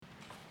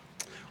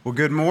Well,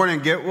 good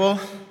morning,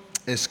 Getwell.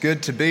 It's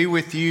good to be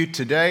with you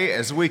today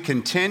as we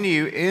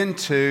continue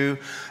into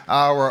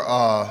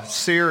our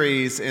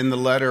series in the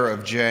letter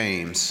of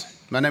James.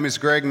 My name is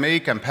Greg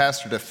Meek. I'm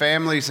pastor to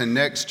families and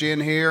Next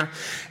Gen here,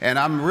 and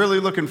I'm really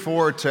looking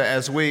forward to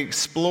as we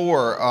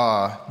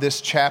explore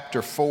this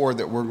chapter 4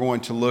 that we're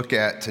going to look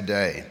at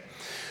today.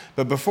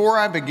 But before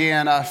I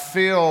begin, I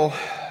feel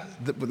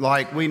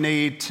like we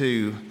need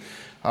to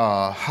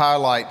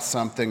highlight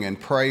something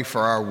and pray for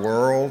our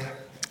world,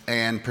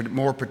 and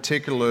more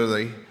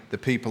particularly the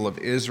people of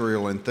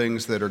Israel and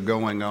things that are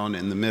going on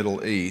in the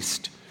Middle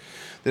East.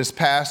 This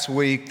past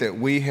week that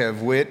we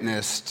have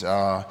witnessed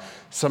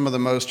some of the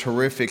most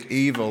horrific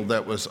evil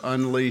that was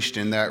unleashed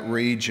in that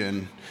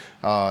region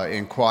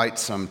in quite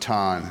some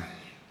time.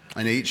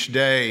 And each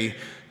day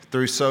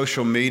through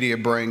social media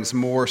brings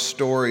more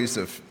stories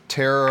of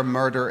terror,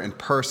 murder, and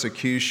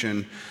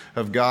persecution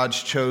of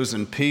God's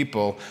chosen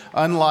people,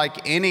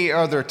 unlike any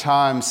other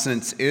time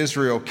since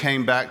Israel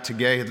came back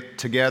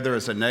together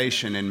as a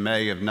nation in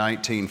May of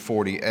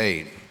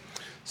 1948.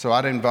 So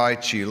I'd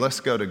invite you,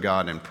 let's go to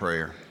God in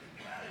prayer.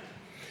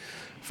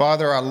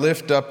 Father, I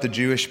lift up the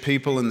Jewish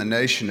people in the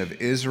nation of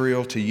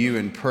Israel to you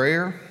in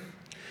prayer.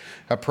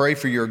 I pray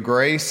for your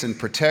grace and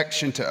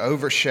protection to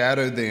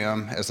overshadow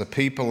them as a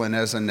people and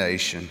as a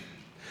nation.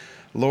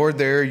 Lord,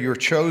 they're your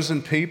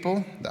chosen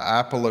people, the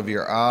apple of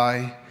your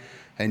eye,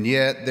 and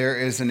yet there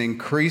is an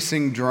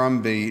increasing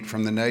drumbeat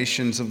from the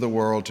nations of the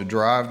world to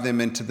drive them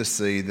into the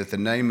sea, that the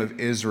name of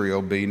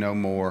Israel be no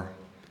more.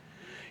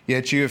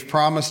 Yet you have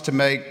promised to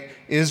make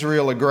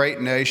Israel a great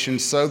nation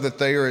so that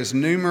they are as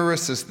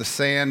numerous as the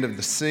sand of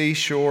the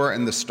seashore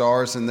and the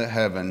stars in the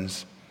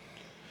heavens.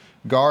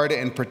 Guard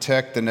and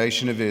protect the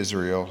nation of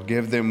Israel.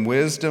 Give them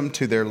wisdom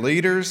to their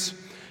leaders.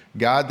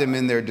 Guide them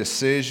in their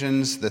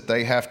decisions that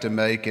they have to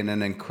make in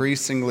an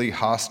increasingly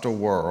hostile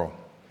world.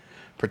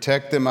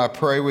 Protect them, I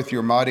pray, with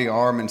your mighty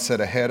arm, and set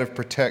a head of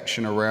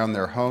protection around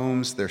their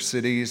homes, their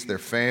cities, their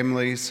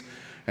families,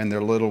 and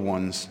their little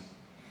ones.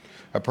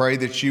 I pray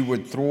that you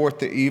would thwart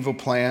the evil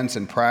plans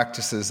and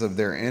practices of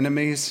their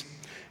enemies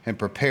and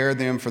prepare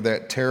them for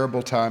that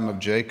terrible time of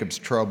Jacob's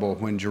trouble,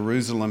 when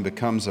Jerusalem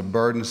becomes a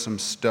burdensome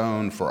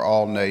stone for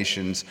all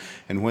nations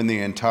and when the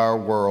entire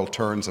world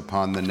turns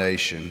upon the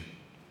nation.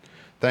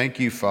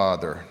 Thank you,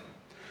 Father,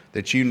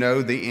 that you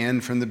know the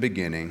end from the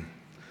beginning.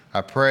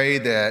 I pray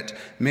that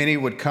many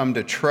would come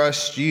to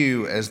trust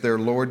you as their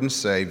Lord and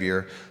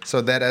Savior, so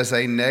that as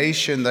a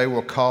nation they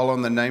will call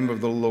on the name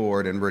of the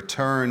Lord and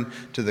return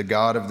to the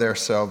God of their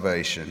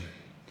salvation.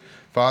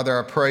 Father,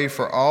 I pray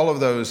for all of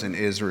those in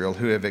Israel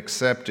who have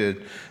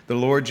accepted the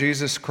Lord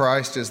Jesus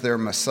Christ as their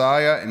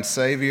Messiah and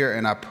Savior,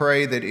 and I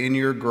pray that in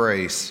your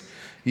grace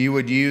you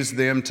would use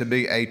them to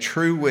be a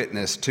true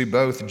witness to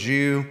both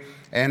Jew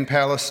and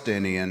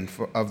Palestinian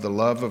of the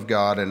love of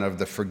God and of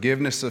the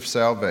forgiveness of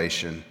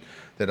salvation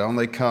that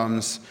only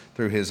comes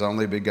through his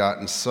only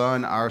begotten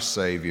Son, our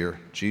Savior,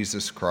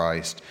 Jesus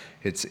Christ.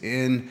 It's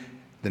in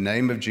the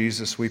name of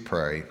Jesus we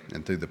pray,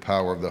 and through the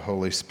power of the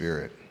Holy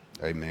Spirit.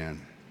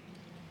 Amen.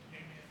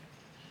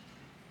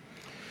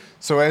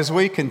 So as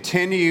we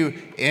continue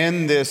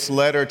in this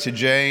letter to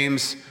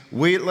James,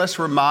 let's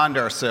remind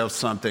ourselves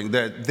something,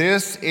 that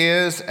this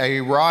is a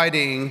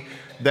writing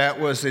that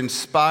was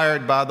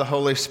inspired by the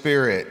Holy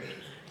Spirit.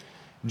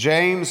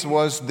 James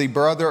was the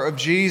brother of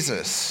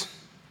Jesus.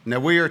 Now,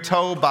 we are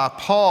told by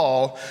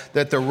Paul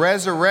that the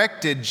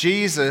resurrected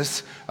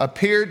Jesus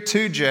appeared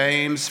to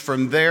James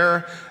from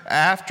there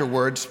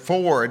afterwards,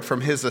 forward from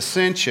his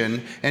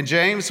ascension, and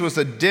James was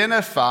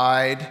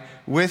identified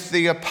with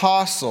the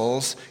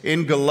apostles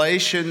in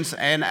Galatians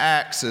and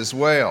Acts as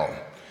well.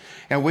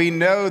 And we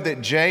know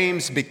that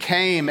James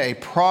became a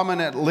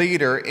prominent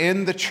leader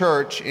in the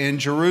church in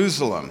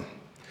Jerusalem.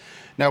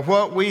 Now,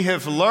 what we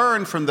have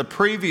learned from the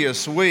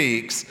previous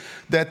weeks,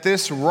 that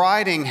this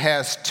writing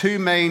has two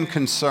main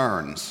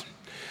concerns.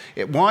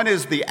 One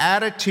is the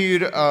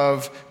attitude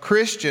of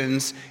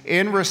Christians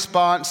in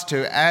response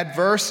to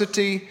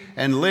adversity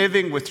and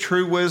living with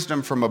true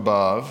wisdom from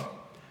above,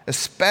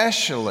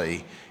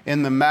 especially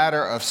in the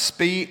matter of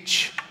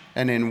speech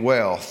and in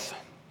wealth.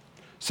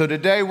 So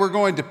today we're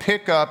going to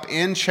pick up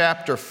in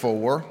chapter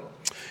 4,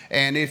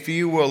 and if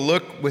you will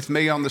look with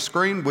me on the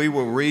screen, we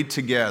will read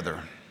together.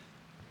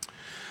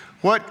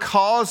 What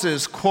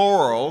causes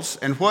quarrels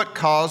and what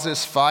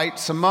causes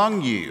fights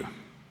among you?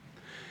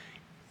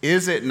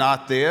 Is it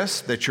not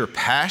this, that your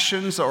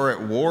passions are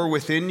at war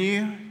within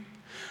you?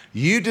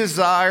 You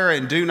desire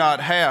and do not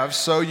have,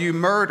 so you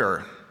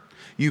murder.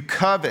 You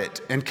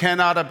covet and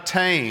cannot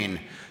obtain,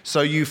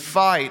 so you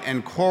fight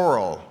and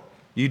quarrel.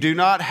 You do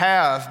not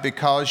have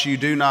because you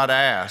do not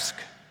ask.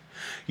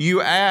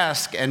 You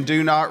ask and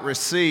do not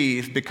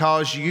receive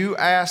because you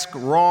ask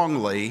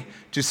wrongly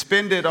to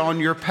spend it on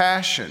your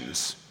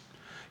passions.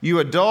 You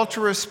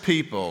adulterous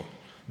people,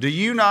 do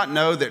you not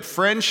know that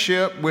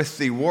friendship with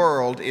the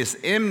world is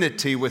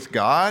enmity with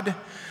God?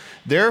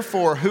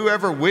 Therefore,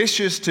 whoever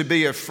wishes to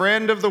be a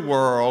friend of the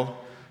world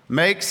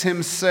makes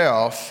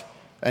himself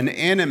an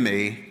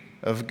enemy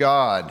of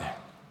God.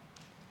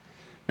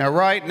 Now,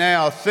 right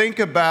now, think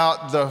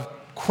about the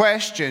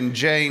question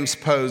James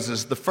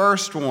poses, the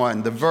first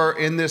one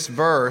in this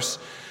verse,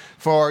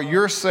 for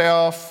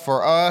yourself,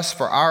 for us,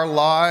 for our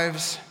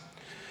lives.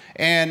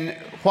 And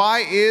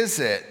why is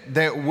it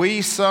that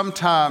we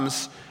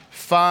sometimes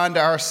find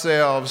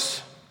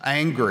ourselves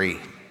angry,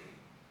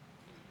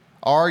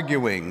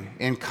 arguing,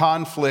 in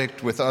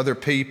conflict with other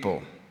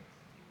people?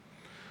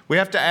 We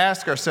have to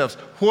ask ourselves,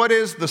 what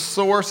is the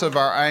source of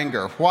our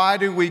anger? Why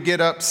do we get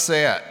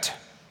upset?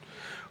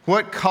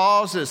 What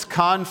causes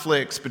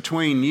conflicts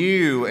between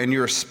you and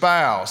your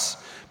spouse,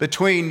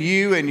 between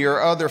you and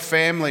your other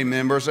family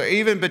members, or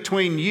even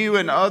between you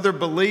and other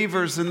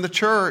believers in the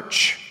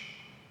church?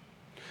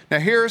 Now,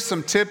 here are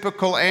some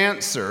typical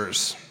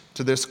answers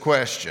to this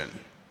question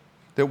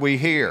that we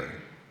hear.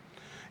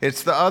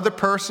 It's the other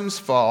person's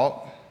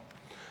fault.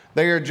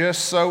 They are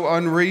just so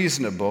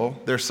unreasonable.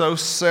 They're so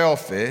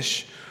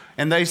selfish,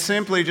 and they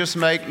simply just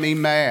make me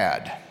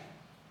mad.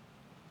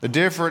 The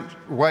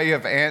different way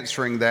of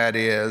answering that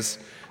is,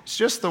 it's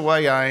just the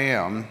way I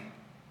am.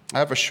 I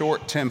have a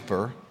short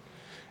temper.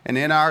 And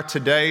in our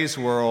today's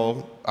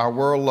world, our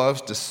world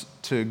loves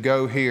to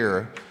go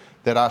here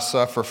that I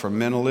suffer from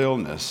mental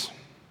illness.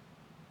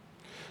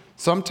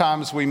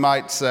 Sometimes we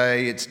might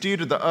say, it's due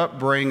to the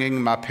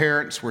upbringing. My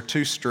parents were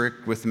too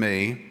strict with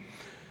me.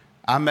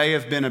 I may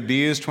have been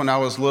abused when I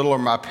was little, or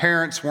my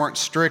parents weren't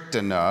strict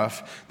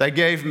enough. They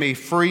gave me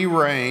free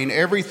rein.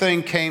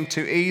 Everything came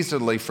too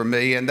easily for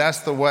me, and that's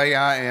the way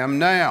I am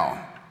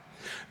now.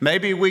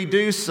 Maybe we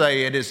do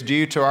say it is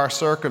due to our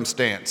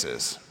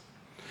circumstances.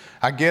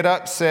 I get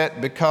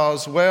upset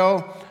because,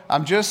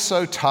 I'm just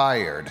so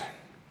tired.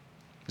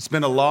 It's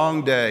been a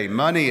long day.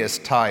 Money is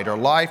tight, or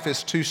life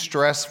is too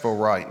stressful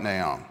right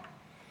now.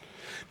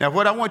 Now,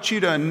 what I want you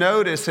to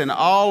notice in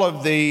all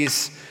of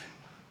these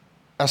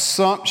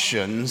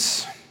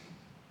assumptions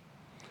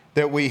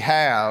that we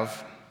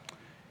have,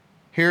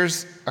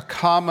 here's a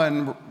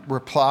common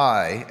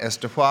reply as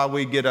to why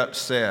we get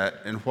upset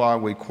and why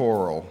we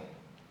quarrel.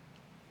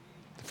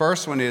 The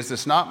first one is,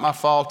 it's not my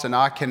fault and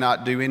I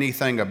cannot do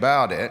anything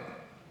about it.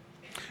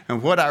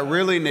 And what I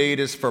really need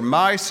is for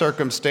my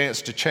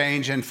circumstance to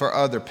change and for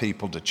other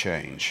people to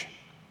change.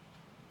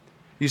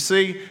 You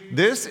see,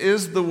 this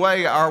is the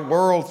way our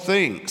world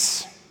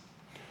thinks.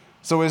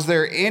 So is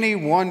there any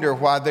wonder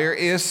why there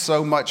is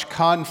so much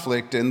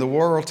conflict in the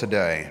world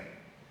today?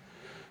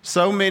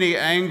 So many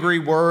angry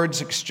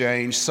words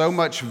exchanged, so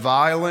much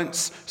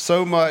violence,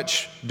 so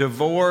much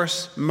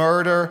divorce,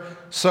 murder,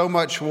 so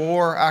much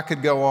war. I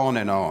could go on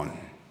and on.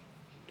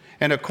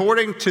 And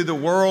according to the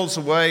world's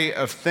way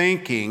of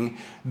thinking,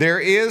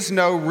 there is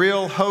no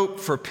real hope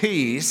for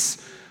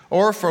peace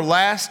or for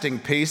lasting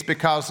peace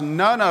because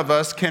none of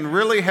us can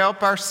really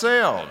help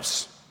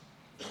ourselves.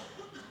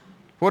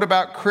 What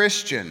about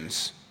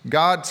Christians,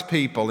 God's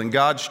people, and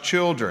God's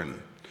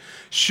children?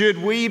 Should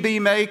we be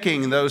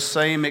making those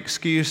same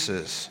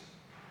excuses?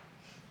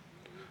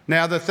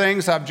 Now, the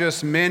things I've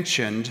just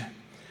mentioned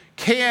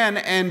can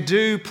and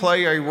do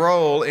play a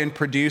role in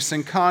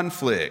producing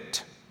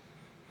conflict.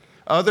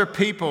 Other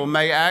people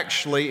may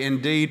actually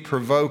indeed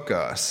provoke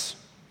us.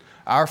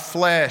 Our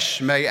flesh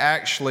may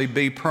actually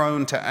be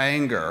prone to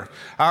anger.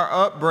 Our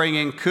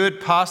upbringing could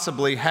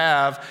possibly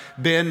have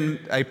been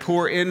a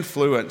poor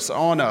influence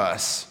on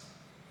us.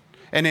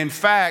 And in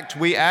fact,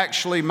 we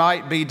actually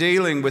might be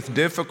dealing with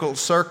difficult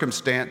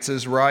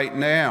circumstances right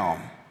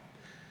now.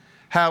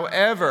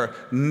 However,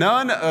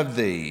 none of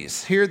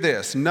these, hear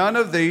this, none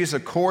of these,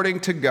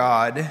 according to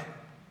God,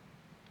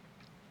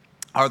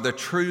 are the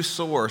true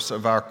source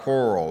of our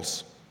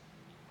quarrels.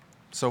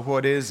 So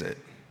what is it?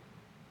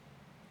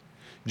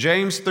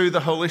 James, through the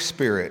Holy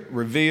Spirit,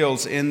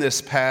 reveals in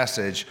this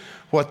passage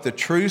what the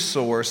true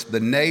source, the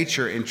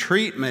nature, and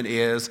treatment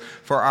is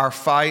for our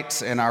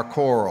fights and our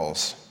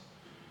quarrels.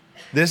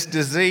 This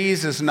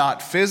disease is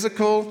not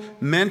physical,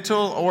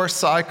 mental, or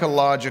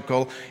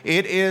psychological.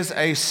 It is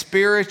a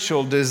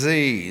spiritual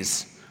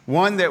disease,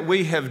 one that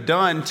we have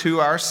done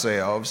to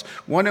ourselves,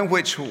 one in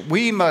which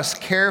we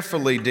must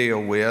carefully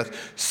deal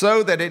with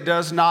so that it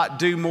does not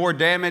do more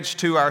damage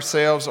to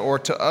ourselves or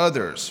to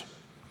others.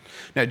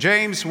 Now,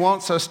 James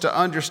wants us to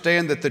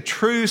understand that the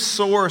true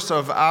source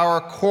of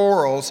our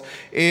quarrels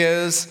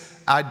is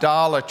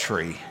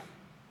idolatry.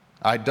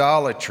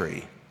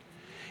 Idolatry.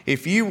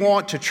 If you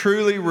want to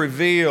truly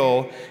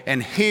reveal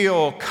and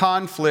heal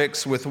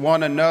conflicts with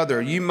one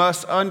another, you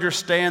must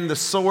understand the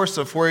source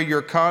of where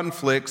your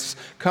conflicts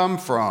come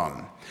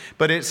from.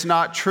 But it's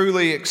not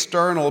truly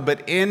external,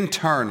 but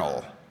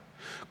internal.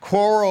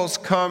 Quarrels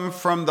come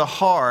from the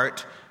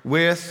heart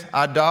with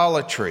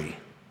idolatry.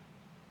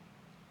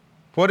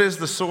 What is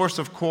the source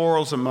of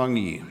quarrels among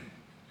you?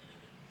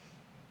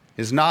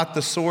 Is not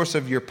the source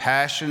of your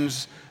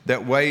passions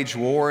that wage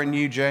war in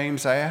you,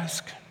 James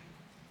asks?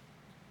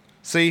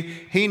 See,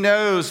 he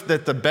knows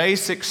that the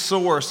basic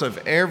source of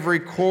every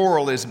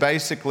quarrel is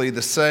basically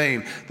the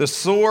same. The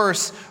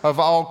source of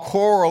all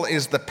quarrel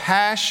is the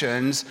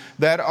passions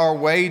that are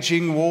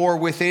waging war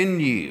within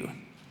you.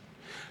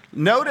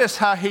 Notice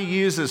how he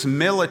uses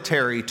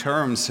military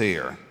terms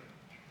here.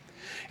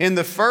 In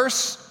the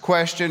first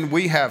question,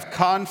 we have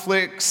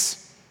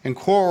conflicts and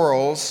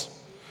quarrels,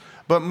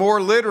 but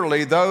more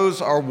literally,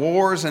 those are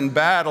wars and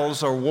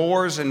battles or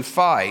wars and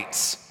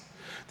fights.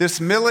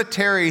 This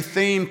military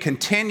theme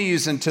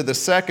continues into the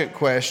second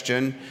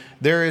question.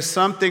 There is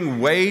something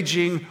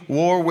waging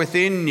war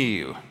within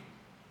you.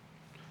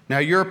 Now,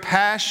 your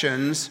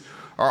passions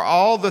are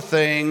all the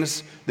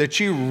things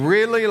that you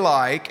really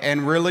like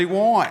and really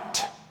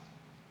want.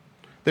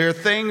 They're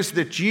things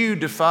that you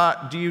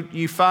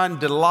find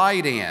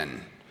delight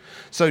in.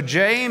 So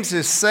James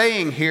is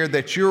saying here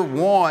that your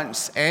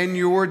wants and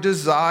your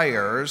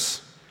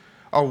desires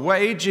are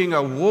waging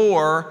a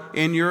war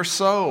in your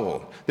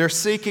soul. They're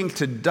seeking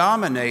to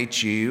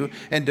dominate you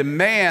and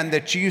demand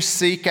that you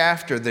seek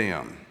after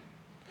them.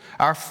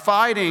 Our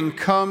fighting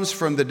comes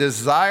from the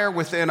desire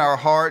within our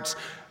hearts,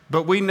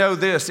 but we know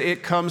this,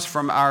 it comes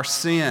from our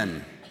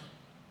sin.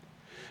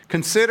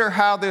 Consider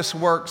how this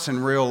works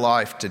in real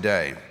life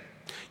today.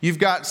 You've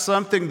got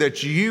something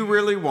that you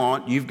really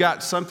want. You've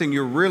got something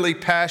you're really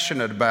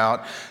passionate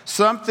about,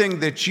 something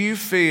that you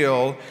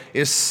feel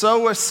is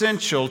so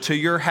essential to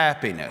your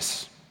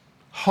happiness,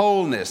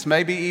 wholeness,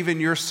 maybe even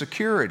your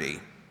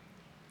security.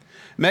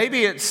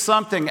 Maybe it's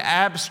something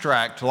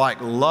abstract like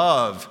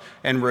love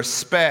and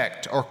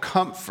respect or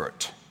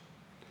comfort.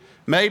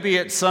 Maybe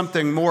it's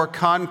something more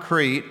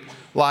concrete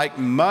like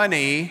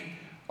money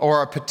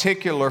or a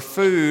particular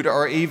food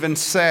or even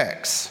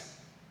sex.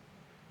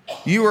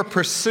 You are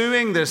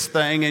pursuing this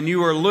thing and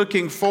you are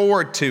looking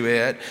forward to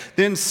it,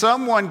 then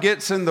someone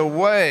gets in the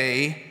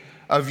way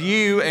of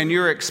you and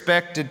your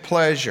expected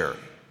pleasure.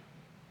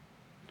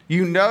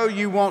 You know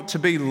you want to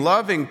be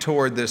loving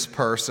toward this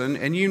person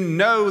and you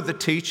know the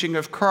teaching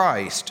of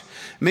Christ.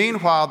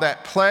 Meanwhile,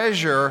 that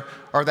pleasure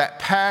or that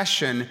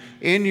passion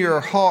in your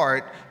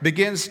heart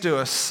begins to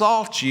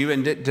assault you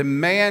and it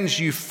demands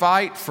you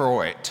fight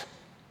for it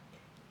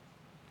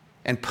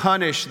and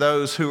punish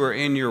those who are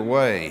in your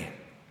way.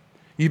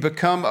 You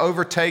become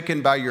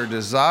overtaken by your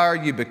desire,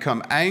 you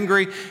become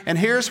angry, and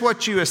here's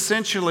what you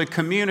essentially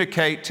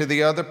communicate to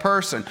the other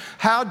person.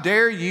 How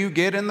dare you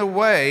get in the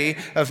way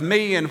of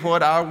me and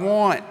what I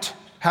want?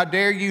 How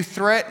dare you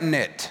threaten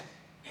it?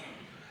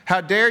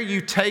 How dare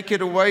you take it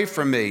away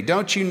from me?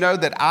 Don't you know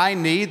that I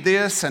need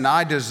this and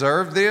I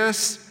deserve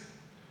this?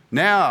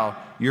 Now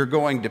you're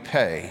going to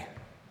pay.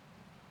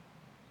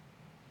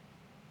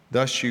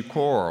 Thus you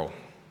quarrel.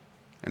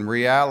 In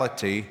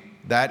reality,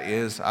 that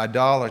is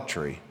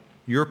idolatry.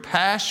 Your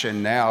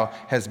passion now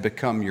has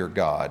become your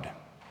God.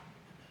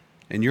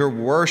 And your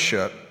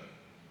worship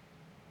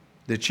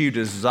that you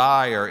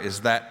desire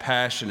is that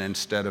passion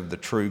instead of the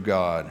true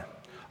God.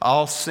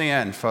 All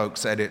sin,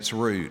 folks, at its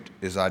root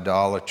is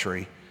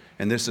idolatry.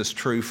 And this is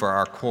true for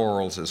our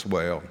quarrels as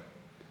well.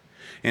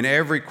 In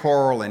every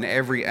quarrel, in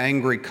every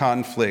angry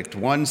conflict,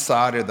 one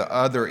side or the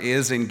other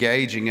is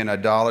engaging in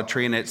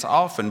idolatry, and it's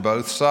often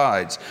both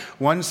sides.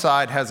 One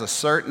side has a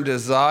certain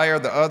desire,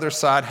 the other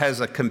side has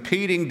a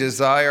competing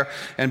desire,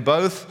 and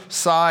both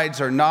sides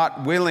are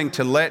not willing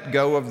to let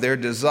go of their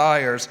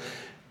desires.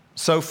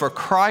 So for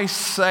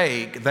Christ's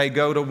sake, they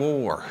go to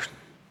war.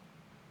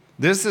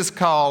 This is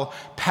called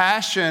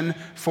passion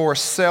for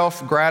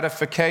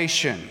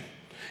self-gratification.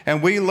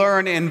 And we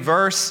learn in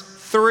verse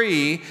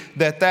 3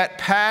 that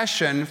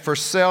passion for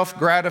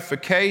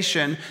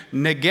self-gratification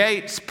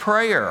negates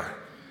prayer.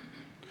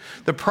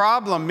 The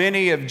problem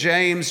many of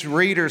James'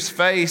 readers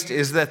faced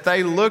is that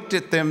they looked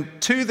at them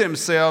to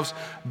themselves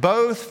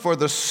both for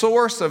the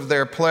source of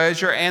their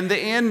pleasure and the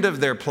end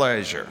of their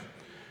pleasure.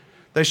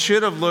 They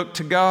should have looked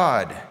to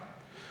God.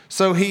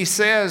 So he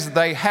says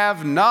they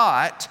have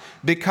not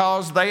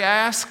because they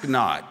ask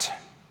not.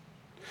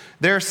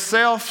 Their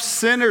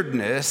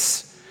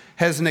self-centeredness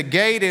has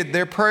negated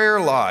their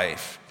prayer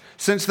life.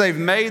 Since they've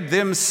made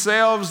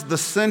themselves the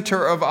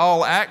center of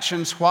all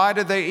actions, why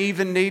do they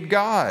even need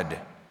God?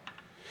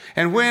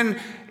 And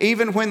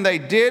even when they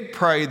did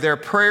pray, their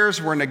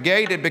prayers were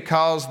negated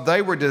because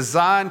they were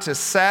designed to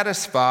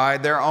satisfy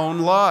their own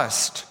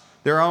lust,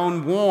 their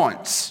own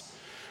wants.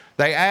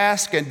 They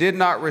asked and did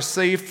not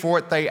receive for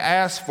what they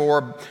asked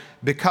for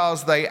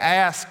because they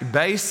asked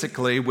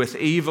basically with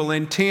evil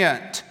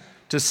intent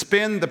to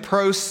spend the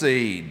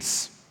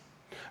proceeds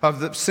of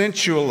the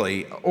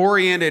sensually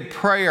oriented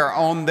prayer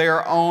on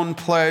their own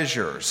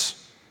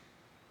pleasures.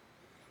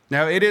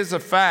 Now, it is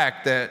a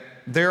fact that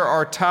there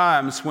are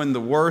times when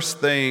the worst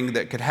thing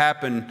that could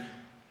happen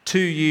to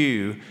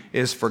you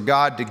is for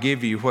God to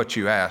give you what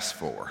you ask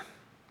for.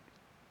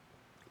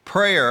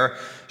 Prayer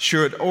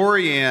should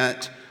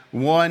orient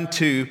one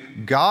to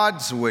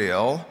God's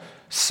will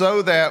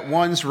so that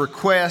one's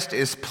request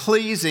is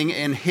pleasing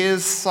in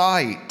His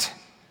sight.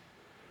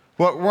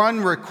 What one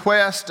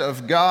request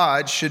of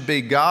God should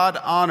be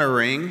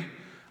God-honoring,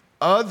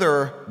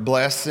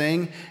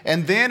 other-blessing,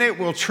 and then it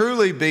will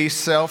truly be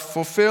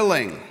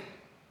self-fulfilling.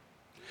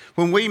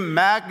 When we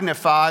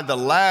magnify the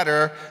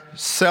latter,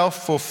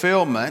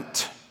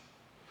 self-fulfillment,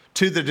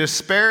 to the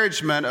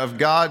disparagement of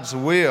God's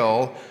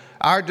will,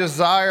 our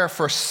desire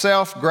for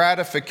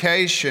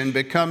self-gratification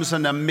becomes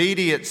an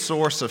immediate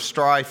source of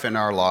strife in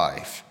our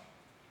life.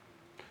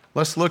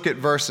 Let's look at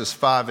verses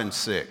 5 and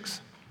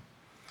 6.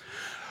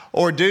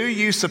 Or do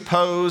you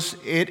suppose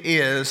it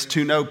is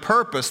to no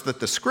purpose that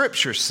the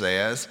Scripture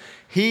says,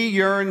 He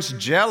yearns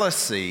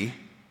jealously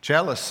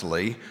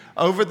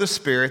over the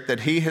Spirit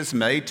that He has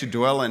made to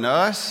dwell in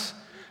us,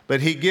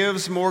 but He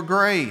gives more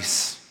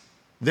grace.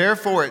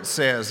 Therefore it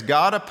says,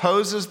 God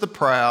opposes the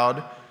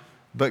proud,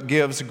 but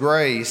gives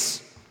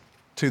grace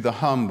to the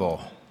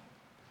humble.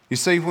 You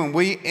see, when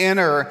we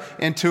enter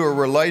into a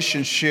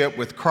relationship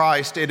with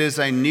Christ, it is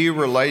a new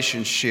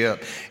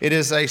relationship. It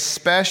is a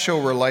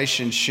special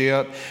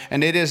relationship,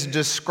 and it is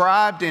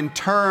described in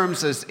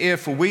terms as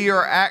if we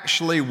are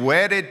actually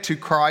wedded to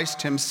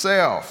Christ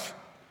Himself,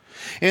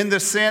 in the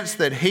sense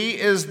that He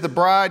is the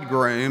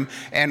bridegroom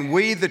and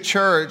we, the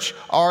church,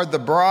 are the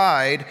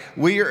bride.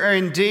 We are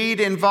indeed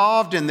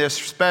involved in this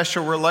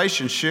special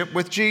relationship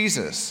with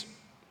Jesus.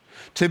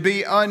 To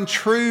be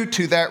untrue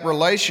to that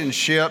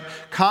relationship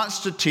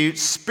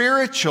constitutes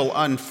spiritual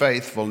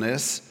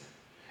unfaithfulness,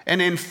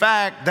 and in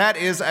fact, that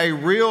is a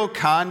real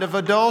kind of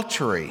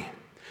adultery.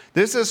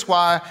 This is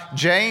why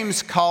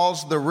James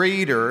calls the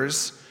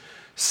readers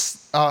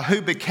who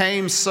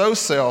became so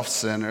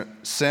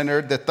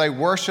self-centered that they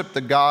worship the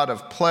god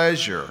of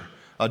pleasure,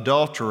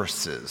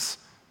 adulteresses.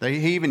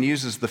 He even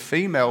uses the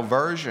female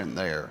version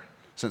there,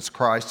 since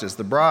Christ is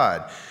the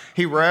bride.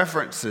 He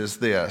references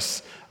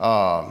this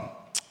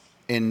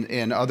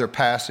in other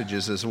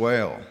passages as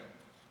well.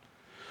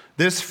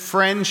 This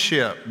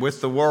friendship with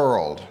the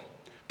world,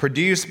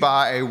 produced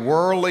by a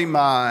worldly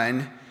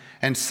mind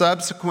and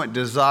subsequent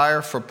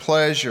desire for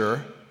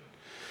pleasure,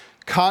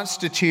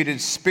 constituted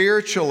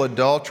spiritual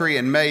adultery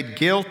and made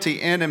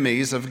guilty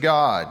enemies of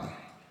God.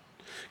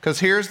 Because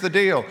here's the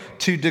deal: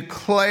 to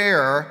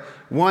declare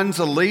one's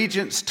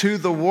allegiance to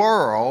the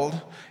world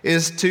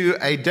is to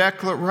a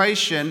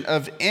declaration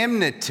of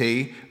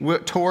enmity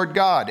toward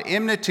God.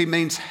 Enmity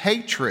means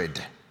hatred.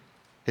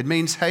 It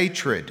means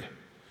hatred.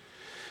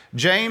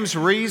 James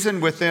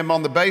reasoned with them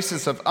on the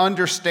basis of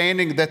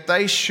understanding that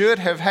they should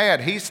have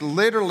had. He's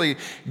literally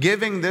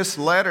giving this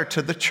letter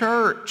to the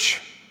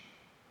church.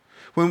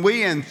 When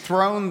we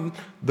enthrone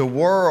the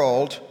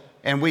world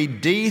and we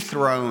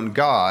dethrone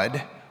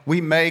God, we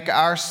make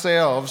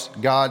ourselves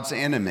God's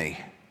enemy.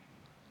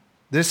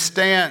 This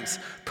stance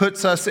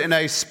puts us in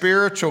a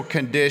spiritual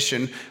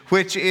condition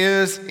which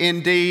is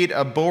indeed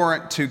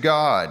abhorrent to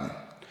God.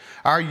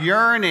 Our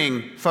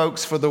yearning,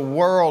 folks, for the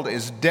world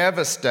is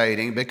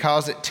devastating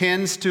because it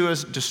tends to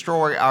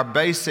destroy our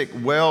basic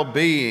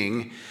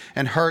well-being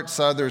and hurts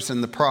others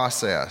in the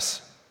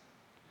process.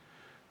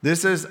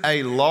 This is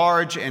a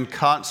large and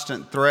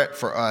constant threat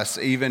for us,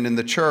 even in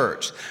the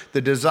church.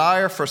 The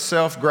desire for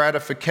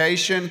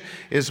self-gratification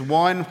is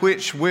one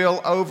which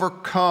will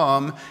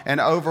overcome and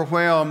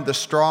overwhelm the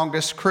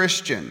strongest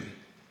Christian.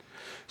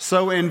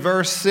 So in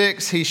verse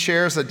 6, he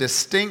shares a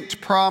distinct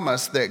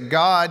promise that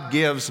God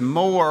gives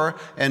more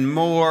and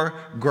more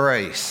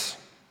grace.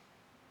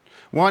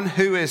 One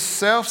who is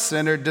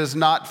self-centered does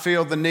not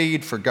feel the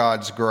need for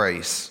God's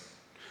grace.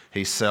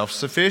 He's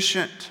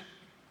self-sufficient.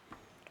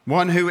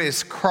 One who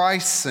is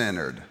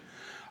Christ-centered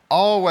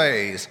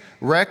always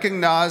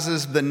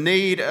recognizes the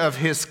need of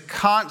His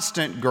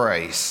constant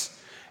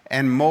grace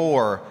and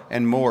more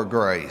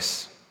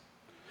grace.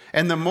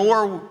 And the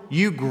more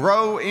you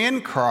grow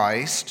in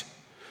Christ,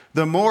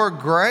 the more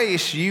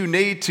grace you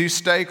need to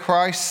stay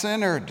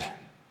Christ-centered.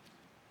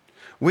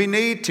 We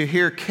need to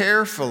hear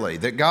carefully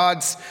that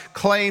God's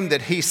claim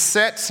that He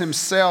sets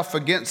Himself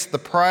against the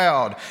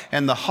proud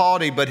and the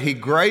haughty, but He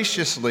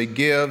graciously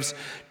gives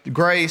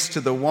grace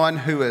to the one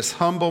who is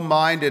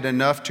humble-minded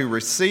enough to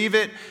receive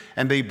it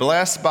and be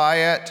blessed by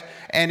it,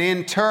 and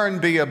in turn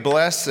be a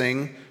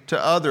blessing to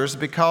others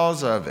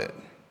because of it.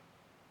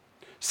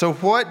 So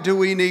what do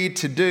we need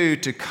to do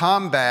to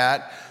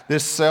combat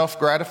this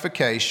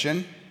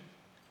self-gratification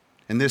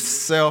and this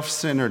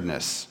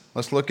self-centeredness?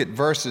 Let's look at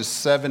verses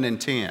 7 and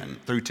 10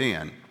 through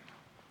 10.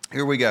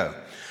 Here we go.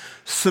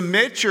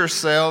 Submit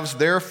yourselves,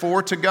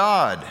 therefore, to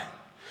God.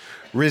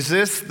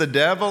 Resist the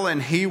devil,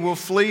 and he will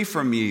flee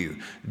from you.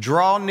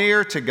 Draw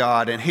near to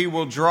God, and He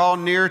will draw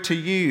near to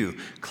you.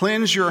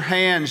 Cleanse your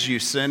hands, you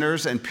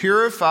sinners, and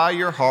purify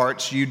your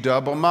hearts, you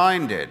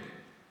double-minded.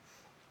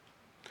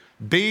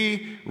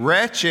 Be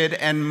wretched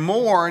and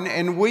mourn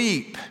and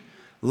weep.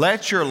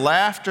 Let your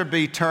laughter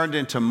be turned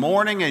into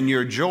mourning and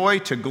your joy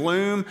to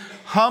gloom.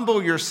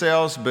 Humble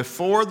yourselves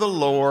before the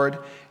Lord,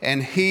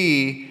 and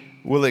He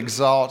will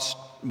exalt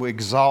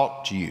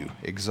you.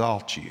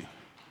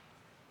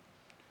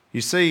 You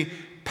see,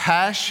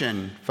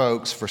 passion,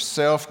 folks, for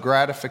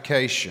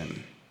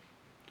self-gratification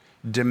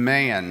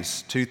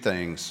demands two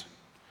things: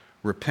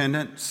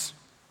 repentance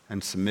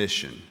and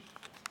submission.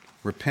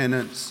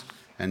 Repentance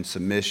and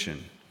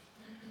submission.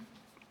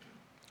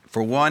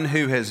 For one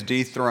who has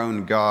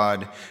dethroned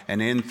God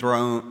and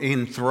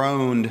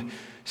enthroned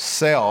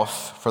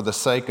self for the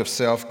sake of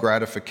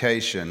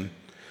self-gratification,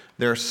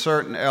 there are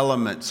certain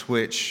elements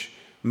which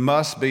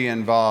must be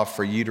involved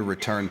for you to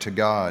return to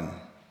God.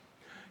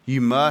 You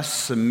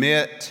must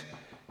submit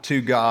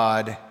to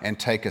God and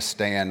take a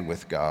stand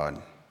with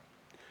God.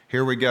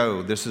 Here we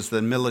go. This is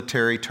the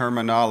military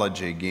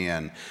terminology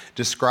again,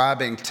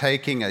 describing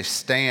taking a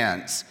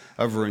stance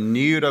of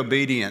renewed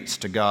obedience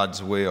to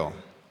God's will.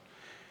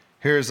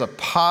 Here's a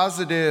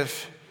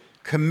positive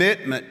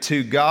commitment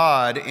to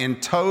God in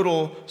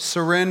total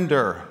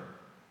surrender.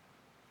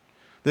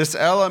 This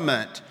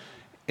element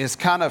is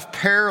kind of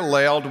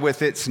paralleled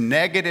with its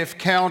negative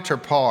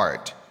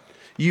counterpart.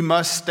 You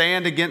must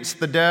stand against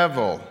the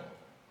devil.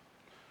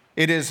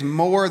 It is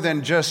more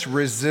than just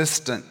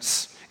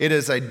resistance. It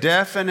is a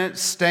definite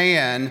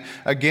stand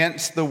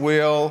against the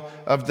will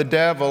of the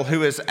devil,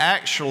 who is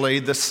actually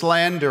the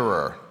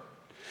slanderer.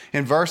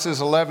 In verses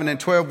 11 and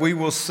 12, we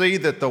will see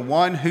that the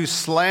one who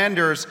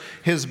slanders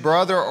his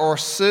brother or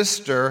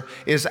sister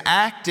is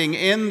acting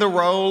in the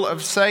role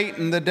of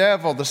Satan, the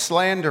devil, the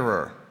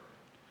slanderer.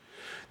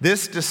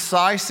 This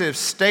decisive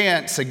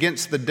stance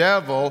against the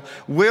devil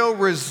will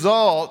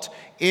result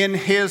in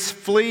his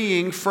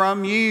fleeing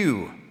from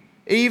you,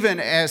 even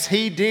as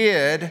he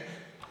did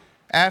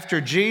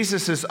after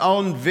Jesus'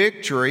 own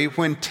victory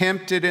when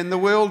tempted in the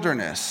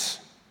wilderness.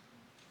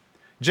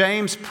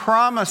 James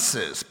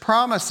promises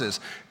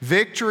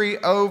victory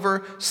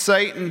over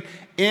Satan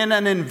in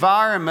an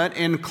environment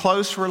in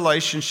close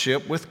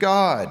relationship with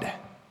God.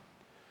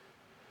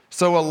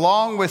 So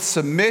along with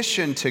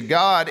submission to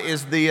God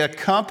is the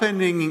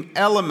accompanying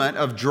element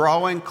of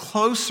drawing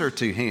closer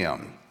to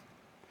Him.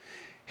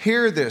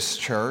 Hear this,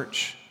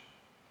 church.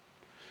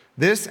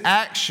 This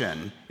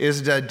action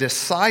is the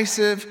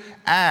decisive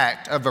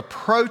act of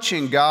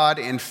approaching God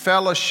in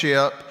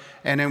fellowship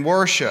and in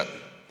worship.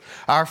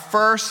 Our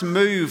first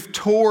move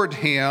toward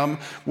Him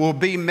will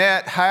be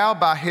met how?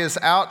 By His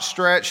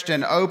outstretched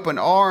and open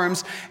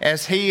arms,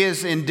 as He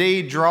is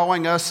indeed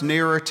drawing us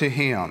nearer to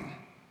Him.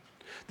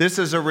 This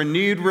is a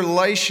renewed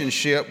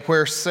relationship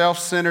where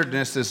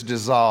self-centeredness is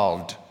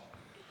dissolved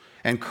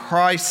and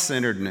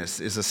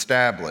Christ-centeredness is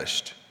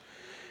established.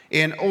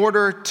 In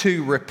order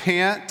to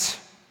repent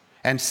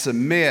and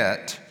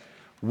submit,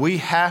 we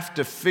have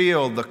to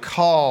feel the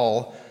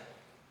call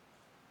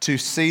to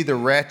see the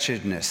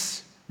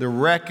wretchedness, the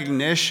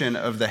recognition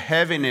of the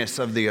heaviness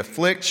of the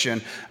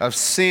affliction of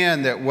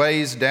sin that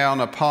weighs down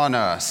upon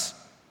us.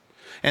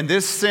 And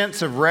this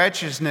sense of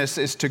wretchedness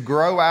is to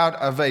grow out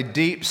of a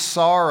deep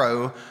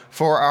sorrow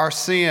for our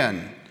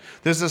sin.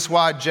 This is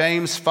why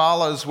James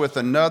follows with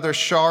another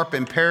sharp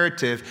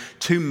imperative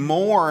to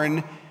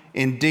mourn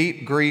in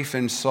deep grief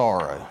and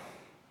sorrow.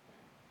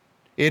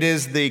 It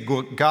is the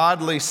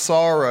godly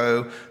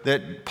sorrow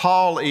that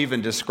Paul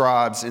even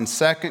describes in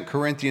 2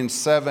 Corinthians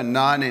 7,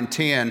 9, and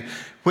 10,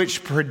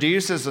 which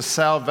produces a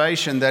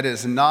salvation that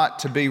is not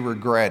to be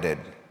regretted.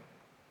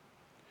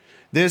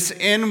 This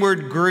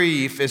inward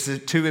grief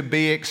is to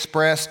be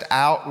expressed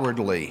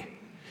outwardly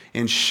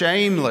in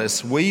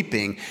shameless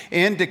weeping,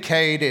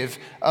 indicative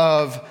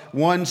of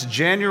one's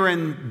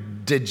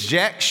genuine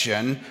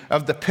dejection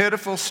of the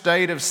pitiful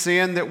state of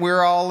sin that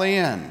we're all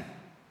in.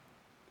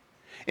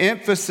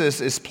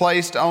 Emphasis is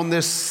placed on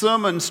this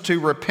summons to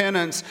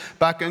repentance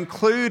by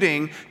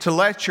concluding to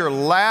let your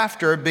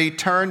laughter be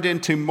turned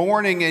into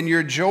mourning and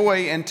your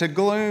joy into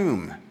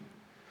gloom.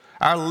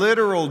 Our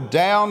literal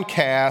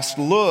downcast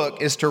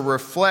look is to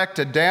reflect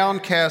a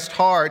downcast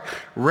heart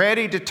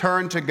ready to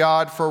turn to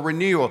God for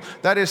renewal.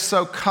 That is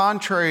so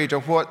contrary to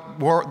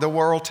what the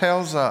world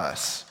tells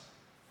us.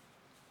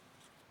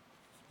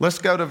 Let's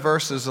go to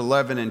verses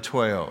 11 and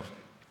 12.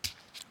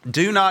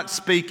 Do not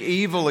speak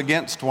evil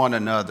against one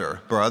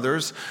another,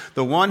 brothers.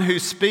 The one who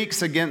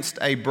speaks against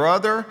a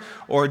brother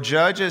or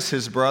judges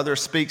his brother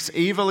speaks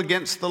evil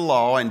against the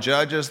law and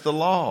judges the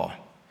law.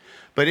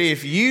 But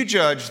if you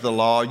judge the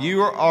law,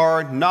 you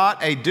are not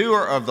a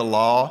doer of the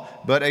law,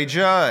 but a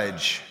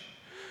judge.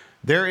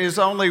 There is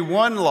only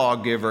one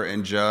lawgiver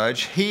and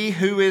judge, He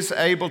who is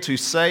able to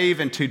save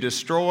and to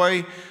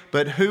destroy.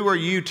 But who are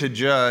you to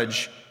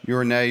judge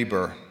your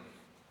neighbor?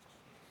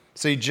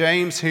 See,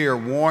 James here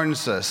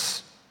warns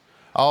us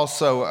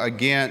also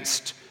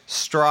against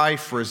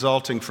strife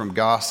resulting from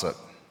gossip.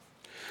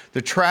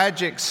 The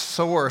tragic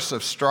source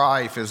of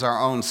strife is our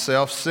own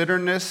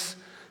self-centeredness,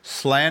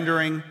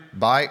 slandering,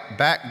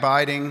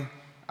 backbiting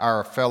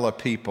our fellow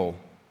people.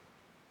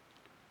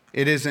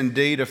 It is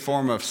indeed a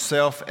form of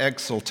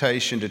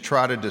self-exaltation to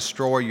try to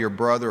destroy your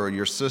brother or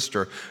your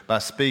sister by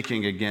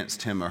speaking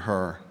against him or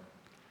her.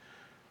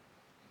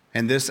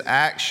 And this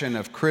action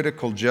of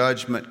critical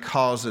judgment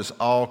causes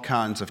all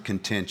kinds of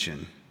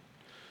contention.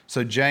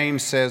 So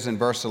James says in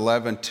verse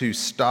 11 to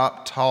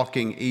stop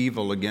talking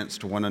evil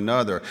against one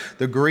another.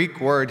 The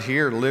Greek word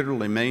here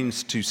literally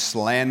means to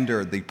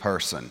slander the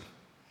person.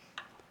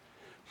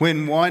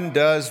 When one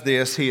does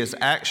this, he is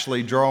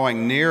actually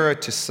drawing nearer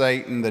to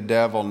Satan, the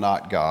devil,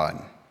 not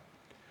God.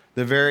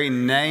 The very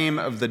name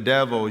of the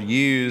devil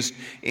used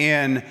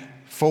in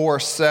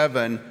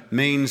 4:7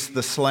 means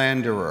the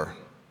slanderer.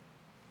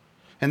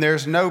 And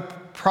there's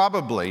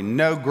probably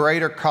no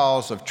greater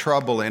cause of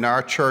trouble in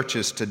our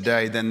churches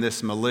today than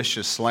this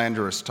malicious,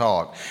 slanderous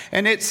talk.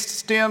 And it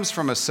stems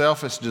from a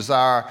selfish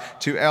desire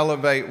to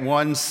elevate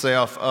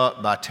oneself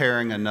up by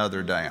tearing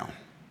another down.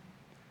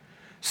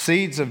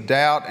 Seeds of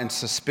doubt and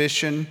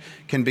suspicion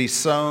can be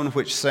sown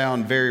which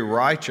sound very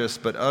righteous,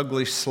 but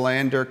ugly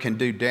slander can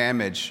do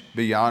damage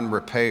beyond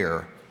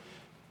repair.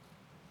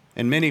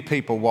 And many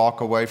people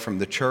walk away from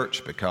the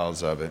church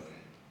because of it.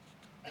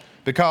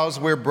 Because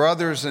we're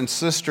brothers and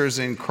sisters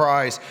in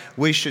Christ,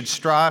 we should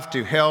strive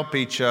to help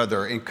each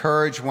other,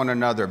 encourage one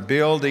another,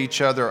 build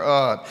each other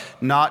up,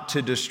 not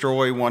to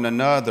destroy one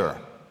another.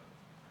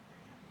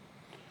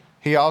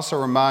 He also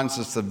reminds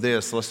us of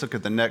this. Let's look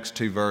at the next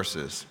two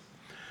verses.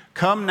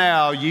 Come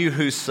now, you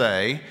who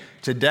say,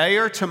 today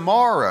or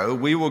tomorrow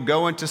we will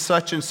go into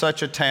such and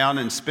such a town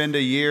and spend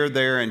a year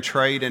there and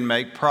trade and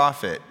make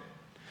profit.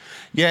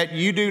 Yet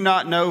you do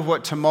not know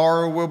what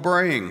tomorrow will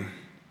bring.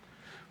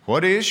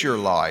 What is your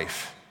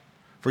life?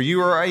 For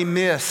you are a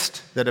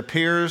mist that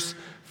appears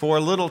for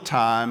a little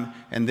time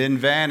and then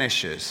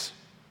vanishes.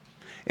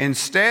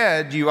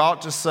 Instead, you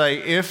ought to say,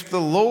 if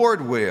the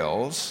Lord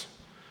wills,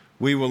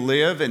 we will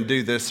live and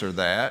do this or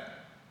that.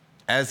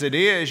 As it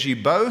is, you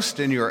boast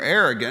in your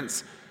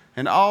arrogance,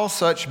 and all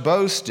such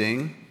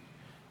boasting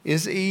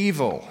is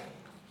evil.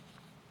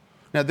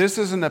 Now, this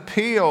is an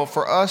appeal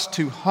for us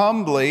to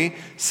humbly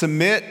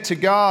submit to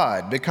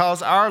God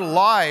because our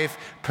life,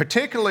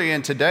 particularly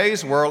in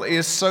today's world,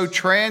 is so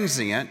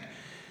transient.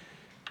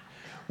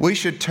 We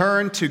should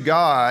turn to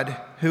God,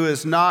 who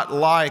is not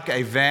like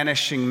a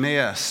vanishing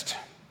mist.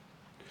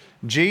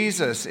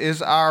 Jesus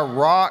is our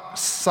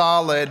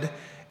rock-solid,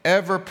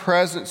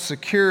 ever-present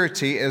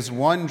security as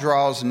one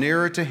draws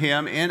nearer to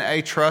Him in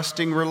a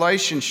trusting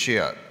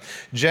relationship.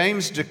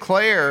 James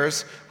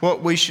declares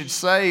what we should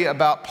say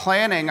about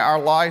planning our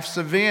life's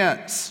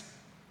events.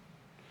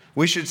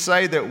 We should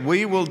say that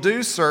we will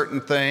do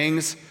certain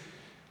things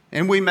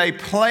and we may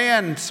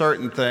plan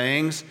certain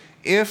things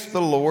if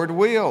the Lord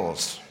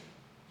wills.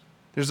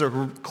 There's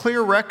a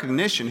clear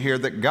recognition here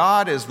that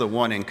God is the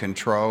one in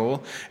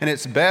control, and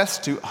it's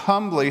best to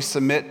humbly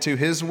submit to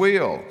His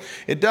will.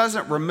 It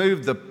doesn't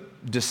remove the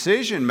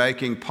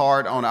decision-making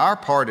part on our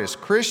part as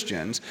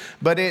Christians,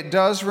 but it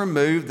does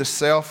remove the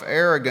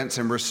self-arrogance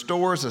and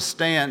restores a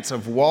stance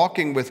of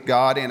walking with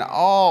God in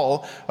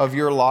all of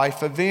your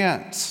life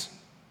events.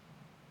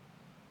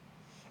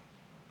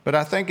 But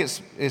I think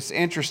it's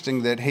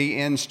interesting that he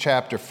ends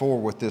chapter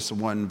 4 with this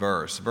one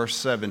verse, verse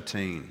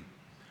 17.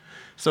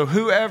 So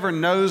whoever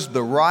knows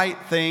the right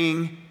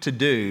thing to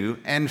do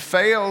and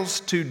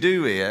fails to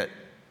do it,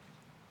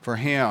 for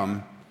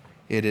him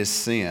it is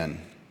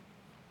sin.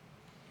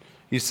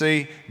 You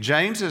see,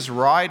 James is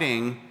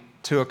writing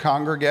to a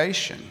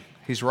congregation.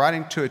 He's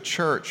writing to a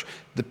church,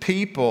 the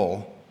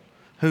people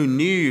who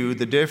knew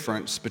the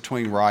difference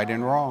between right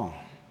and wrong.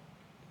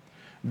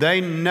 We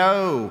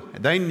know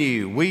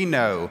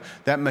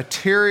that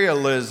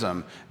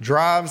materialism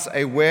drives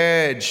a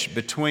wedge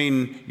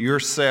between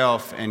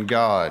yourself and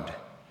God.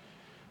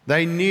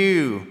 They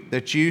knew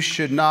that you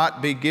should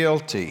not be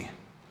guilty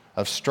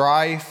of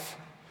strife,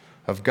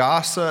 of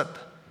gossip,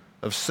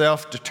 of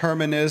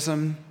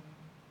self-determinism.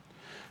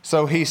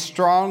 So he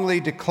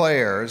strongly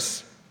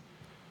declares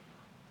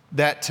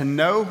that to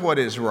know what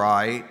is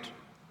right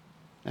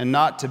and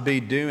not to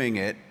be doing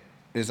it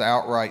is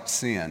outright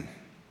sin.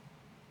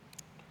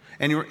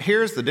 And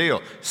here's the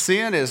deal.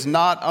 Sin is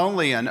not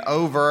only an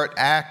overt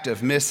act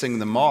of missing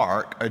the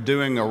mark or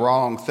doing a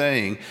wrong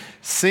thing.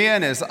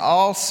 Sin is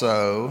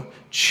also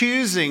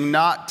choosing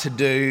not to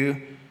do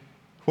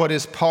what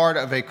is part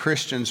of a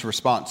Christian's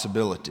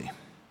responsibility.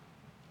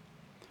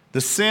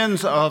 The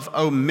sins of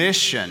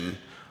omission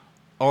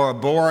are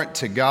abhorrent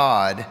to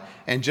God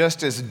and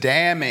just as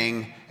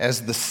damning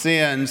as the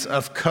sins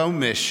of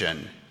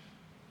commission.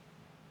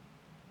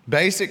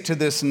 Basic to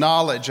this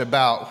knowledge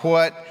about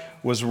what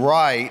was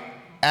right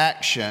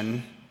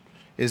action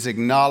is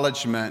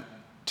acknowledgement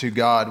to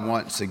God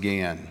once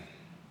again.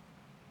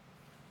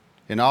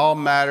 In all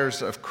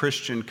matters of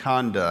Christian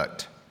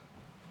conduct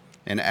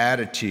and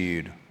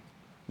attitude,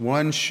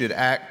 one should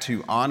act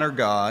to honor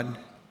God,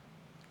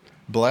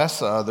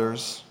 bless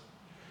others,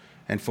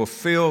 and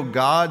fulfill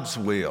God's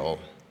will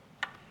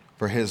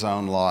for his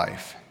own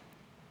life.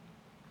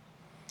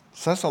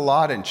 So that's a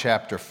lot in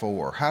chapter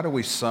 4. How do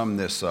we sum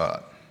this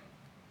up?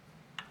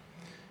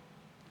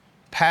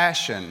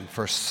 Passion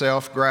for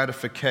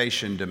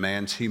self-gratification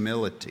demands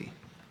humility,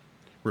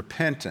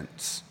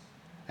 repentance,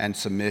 and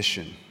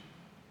submission.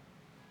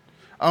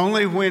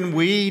 Only when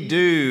we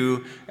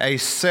do a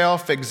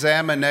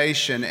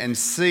self-examination and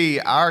see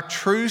our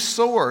true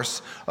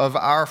source of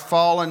our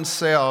fallen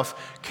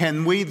self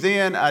can we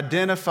then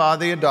identify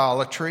the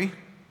idolatry,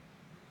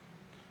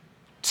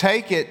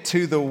 take it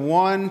to the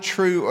one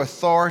true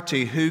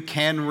authority who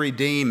can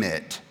redeem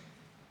it,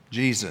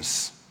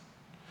 Jesus.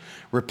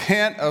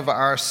 Repent of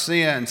our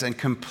sins and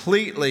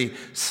completely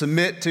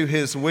submit to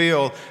his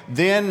will.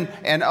 Then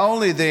and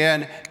only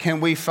then can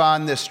we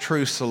find this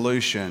true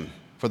solution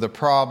for the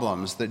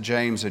problems that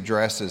James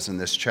addresses in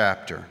this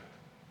chapter.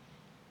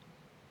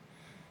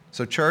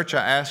 So, church,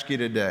 I ask you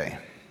today,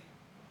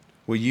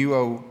 will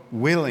you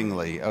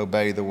willingly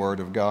obey the word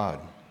of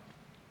God?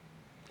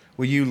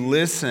 Will you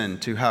listen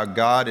to how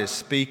God is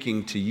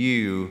speaking to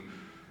you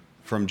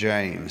from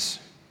James?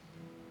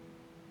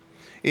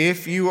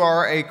 If you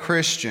are a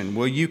Christian,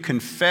 will you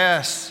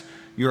confess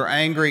your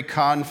angry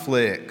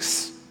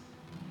conflicts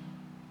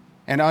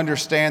and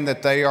understand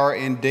that they are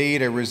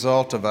indeed a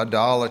result of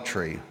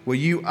idolatry? Will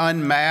you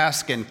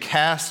unmask and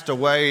cast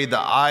away the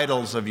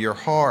idols of your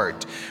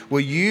heart? Will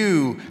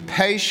you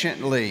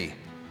patiently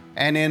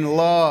and in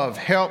love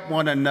help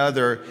one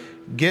another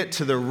get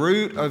to the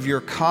root of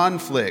your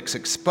conflicts,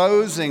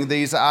 exposing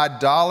these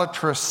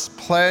idolatrous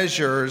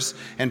pleasures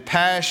and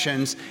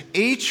passions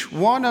each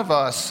one of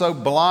us so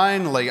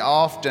blindly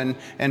often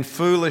and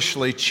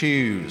foolishly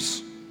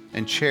choose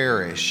and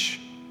cherish?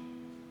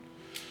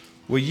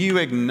 Will you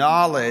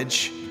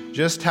acknowledge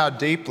just how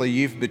deeply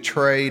you've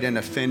betrayed and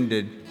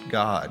offended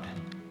God?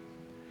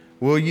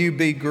 Will you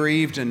be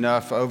grieved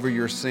enough over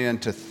your sin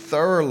to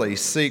thoroughly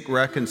seek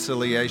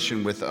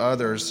reconciliation with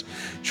others,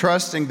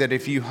 trusting that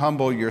if you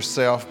humble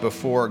yourself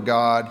before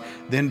God,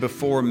 then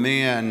before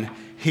men,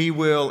 He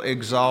will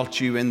exalt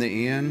you in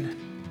the end?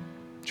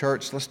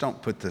 Church, let's don't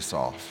put this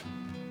off.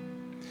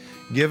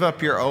 Give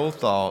up your old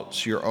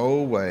thoughts, your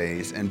old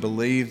ways, and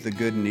believe the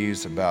good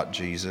news about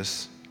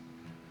Jesus.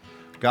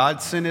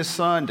 God sent His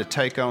Son to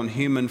take on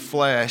human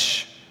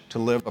flesh to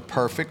live a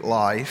perfect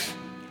life,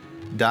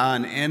 die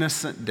an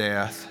innocent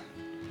death,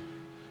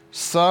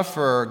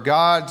 suffer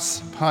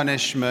God's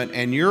punishment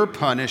and your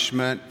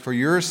punishment for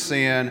your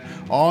sin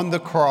on the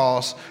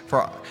cross,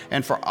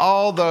 and for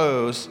all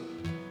those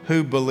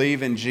who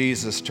believe in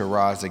Jesus to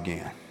rise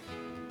again.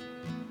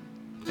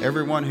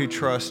 Everyone who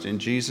trusts in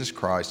Jesus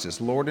Christ as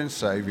Lord and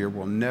Savior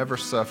will never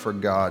suffer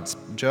God's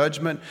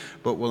judgment,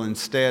 but will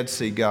instead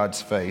see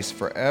God's face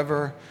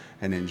forever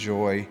and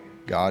enjoy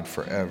God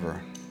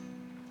forever.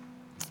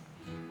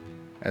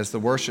 As the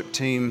worship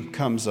team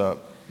comes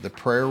up, the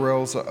prayer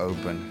rails are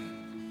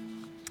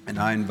open, and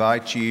I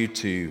invite you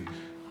to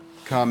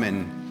come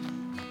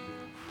and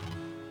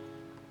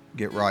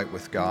get right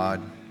with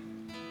God.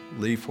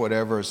 Leave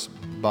whatever's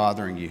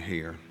bothering you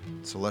here.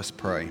 So let's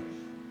pray.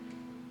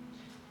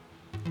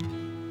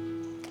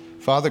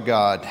 Father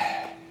God,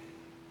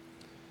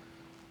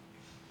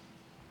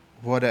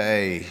 what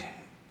a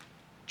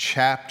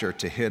chapter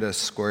to hit us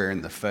square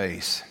in the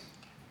face.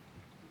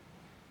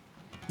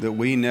 That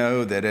we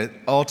know that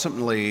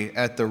ultimately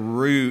at the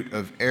root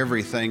of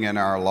everything in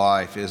our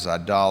life is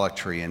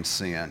idolatry and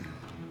sin.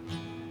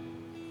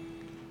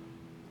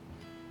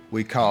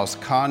 We cause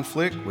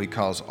conflict, we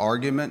cause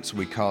arguments,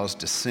 we cause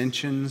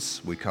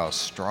dissensions, we cause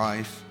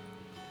strife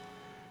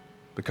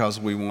because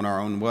we want our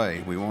own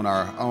way. We want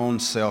our own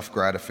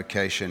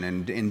self-gratification,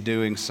 and in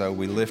doing so,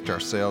 we lift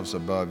ourselves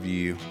above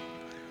you.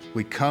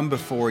 We come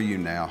before you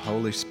now,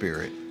 Holy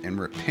Spirit, and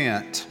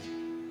repent.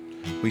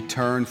 We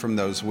turn from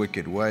those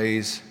wicked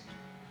ways.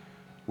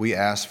 We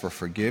ask for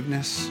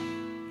forgiveness.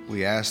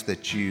 We ask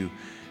that you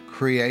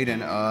create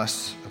in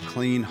us a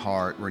clean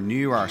heart,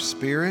 renew our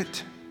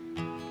spirit,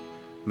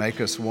 make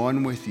us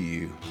one with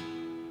you,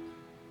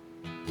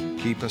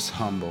 keep us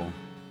humble,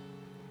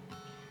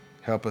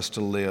 help us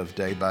to live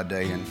day by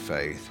day in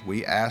faith.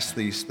 We ask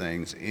these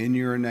things in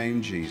your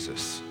name,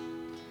 Jesus,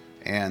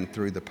 and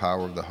through the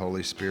power of the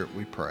Holy Spirit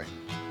we pray.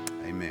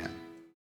 Amen.